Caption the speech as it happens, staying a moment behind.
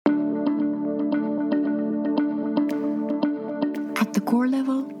the core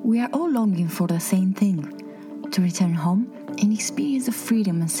level, we are all longing for the same thing: to return home and experience the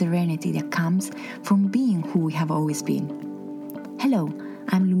freedom and serenity that comes from being who we have always been. Hello,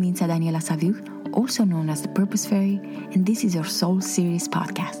 I'm Lumința Daniela Saviuc, also known as the Purpose Fairy, and this is your Soul Series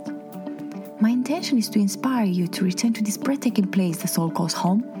podcast. My intention is to inspire you to return to this breathtaking place the soul calls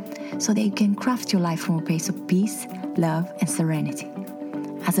home, so that you can craft your life from a place of peace, love, and serenity.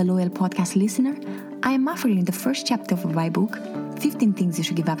 As a loyal podcast listener, I am offering the first chapter of my book, 15 Things You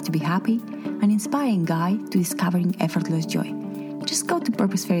Should Give Up to Be Happy, an inspiring guide to discovering effortless joy. Just go to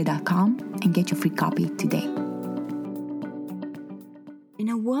purposefairy.com and get your free copy today. In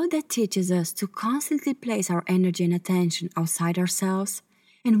a world that teaches us to constantly place our energy and attention outside ourselves,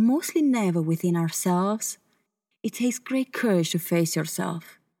 and mostly never within ourselves, it takes great courage to face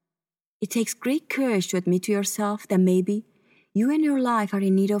yourself. It takes great courage to admit to yourself that maybe you and your life are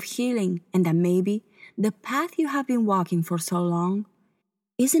in need of healing, and that maybe the path you have been walking for so long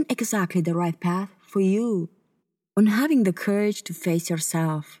isn't exactly the right path for you. On having the courage to face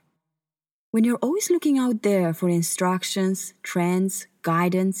yourself. When you're always looking out there for instructions, trends,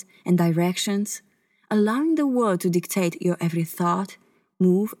 guidance, and directions, allowing the world to dictate your every thought,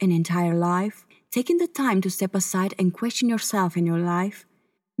 move, and entire life, taking the time to step aside and question yourself and your life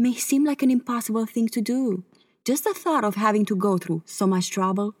may seem like an impossible thing to do. Just the thought of having to go through so much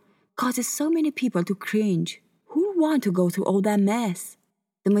trouble causes so many people to cringe. Who would want to go through all that mess?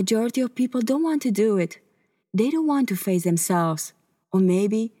 The majority of people don't want to do it. They don't want to face themselves. Or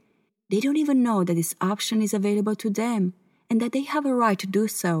maybe they don't even know that this option is available to them and that they have a right to do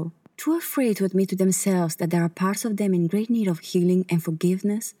so. Too afraid to admit to themselves that there are parts of them in great need of healing and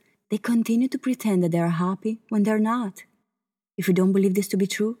forgiveness, they continue to pretend that they are happy when they're not. If you don't believe this to be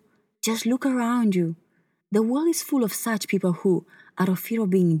true, just look around you. The world is full of such people who, out of fear of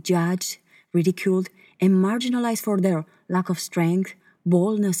being judged, ridiculed, and marginalized for their lack of strength,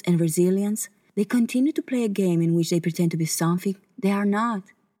 boldness, and resilience, they continue to play a game in which they pretend to be something they are not.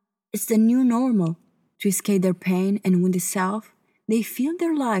 It's the new normal. To escape their pain and wounded self, they fill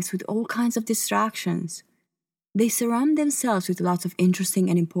their lives with all kinds of distractions. They surround themselves with lots of interesting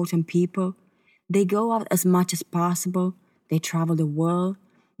and important people. They go out as much as possible. They travel the world.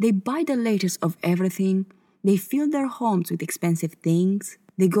 They buy the latest of everything. They fill their homes with expensive things.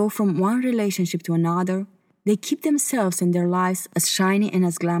 They go from one relationship to another. They keep themselves and their lives as shiny and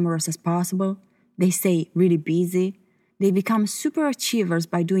as glamorous as possible. They stay really busy. They become super achievers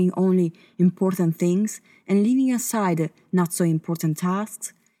by doing only important things and leaving aside the not so important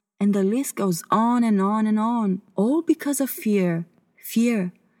tasks. And the list goes on and on and on, all because of fear.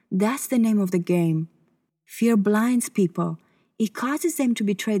 Fear, that's the name of the game. Fear blinds people. It causes them to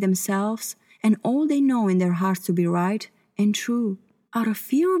betray themselves and all they know in their hearts to be right and true. Out of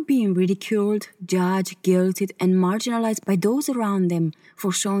fear of being ridiculed, judged, guilted, and marginalized by those around them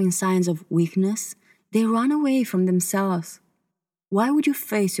for showing signs of weakness, they run away from themselves. Why would you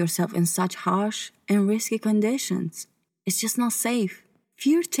face yourself in such harsh and risky conditions? It's just not safe.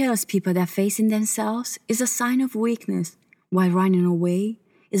 Fear tells people that facing themselves is a sign of weakness, while running away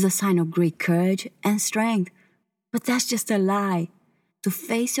is a sign of great courage and strength. But that's just a lie. To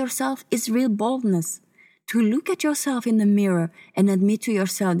face yourself is real boldness. To look at yourself in the mirror and admit to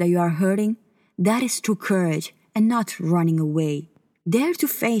yourself that you are hurting, that is true courage and not running away. Dare to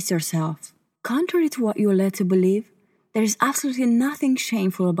face yourself. Contrary to what you're led to believe, there is absolutely nothing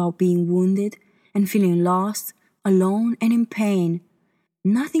shameful about being wounded and feeling lost, alone, and in pain.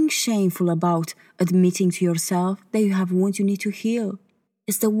 Nothing shameful about admitting to yourself that you have wounds you need to heal.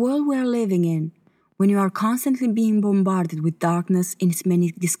 It's the world we are living in, when you are constantly being bombarded with darkness in its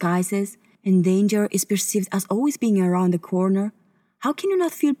many disguises, and danger is perceived as always being around the corner. How can you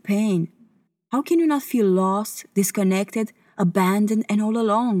not feel pain? How can you not feel lost, disconnected, abandoned, and all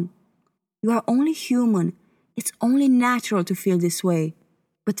alone? You are only human. It's only natural to feel this way.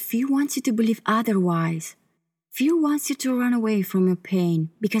 But fear wants you to believe otherwise. Fear wants you to run away from your pain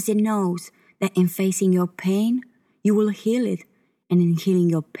because it knows that in facing your pain, you will heal it. And in healing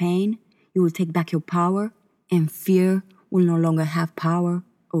your pain, you will take back your power, and fear will no longer have power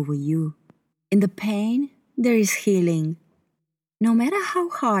over you. In the pain, there is healing. No matter how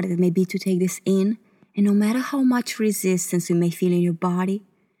hard it may be to take this in, and no matter how much resistance you may feel in your body,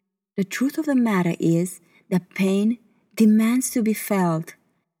 the truth of the matter is that pain demands to be felt,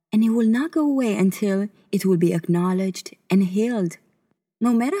 and it will not go away until it will be acknowledged and healed.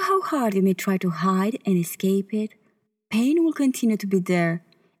 No matter how hard you may try to hide and escape it, pain will continue to be there,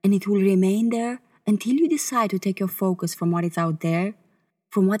 and it will remain there until you decide to take your focus from what is out there,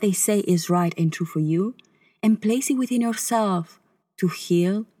 from what they say is right and true for you, and place it within yourself to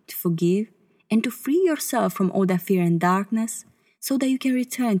heal, to forgive, and to free yourself from all that fear and darkness so that you can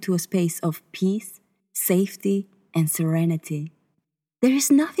return to a space of peace, safety, and serenity. There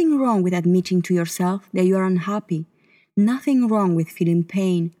is nothing wrong with admitting to yourself that you are unhappy, nothing wrong with feeling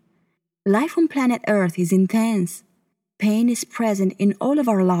pain. Life on planet Earth is intense. Pain is present in all of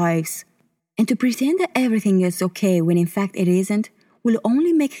our lives. And to pretend that everything is okay when in fact it isn't will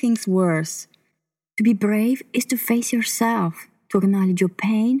only make things worse. To be brave is to face yourself, to acknowledge your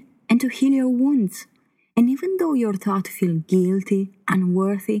pain, and to heal your wounds. And even though you're thought to feel guilty,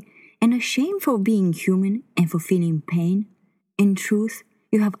 unworthy, and ashamed for being human and for feeling pain, in truth,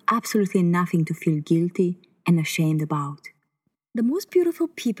 you have absolutely nothing to feel guilty and ashamed about. The most beautiful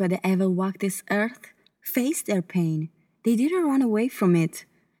people that ever walked this earth faced their pain. They didn't run away from it.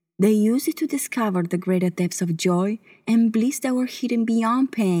 They used it to discover the greater depths of joy and bliss that were hidden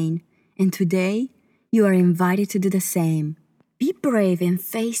beyond pain. And today, you are invited to do the same. Be brave and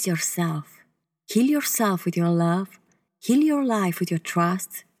face yourself. Heal yourself with your love. Heal your life with your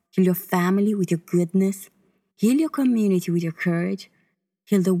trust. Heal your family with your goodness. Heal your community with your courage.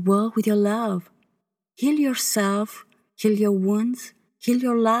 Heal the world with your love. Heal yourself. Heal your wounds. Heal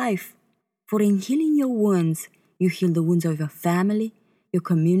your life. For in healing your wounds, you heal the wounds of your family, your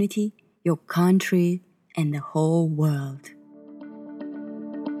community, your country, and the whole world.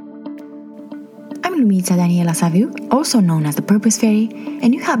 I'm Luisa Daniela Saviu, also known as the Purpose Fairy,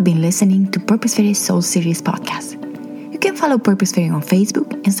 and you have been listening to Purpose Fairy Soul Series podcast. You can follow Purpose Fairy on Facebook,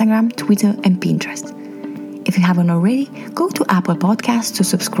 Instagram, Twitter, and Pinterest. If you haven't already, go to Apple Podcasts to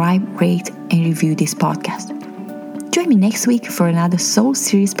subscribe, rate, and review this podcast. Join me next week for another Soul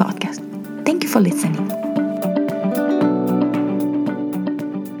Series podcast. Thank you for listening.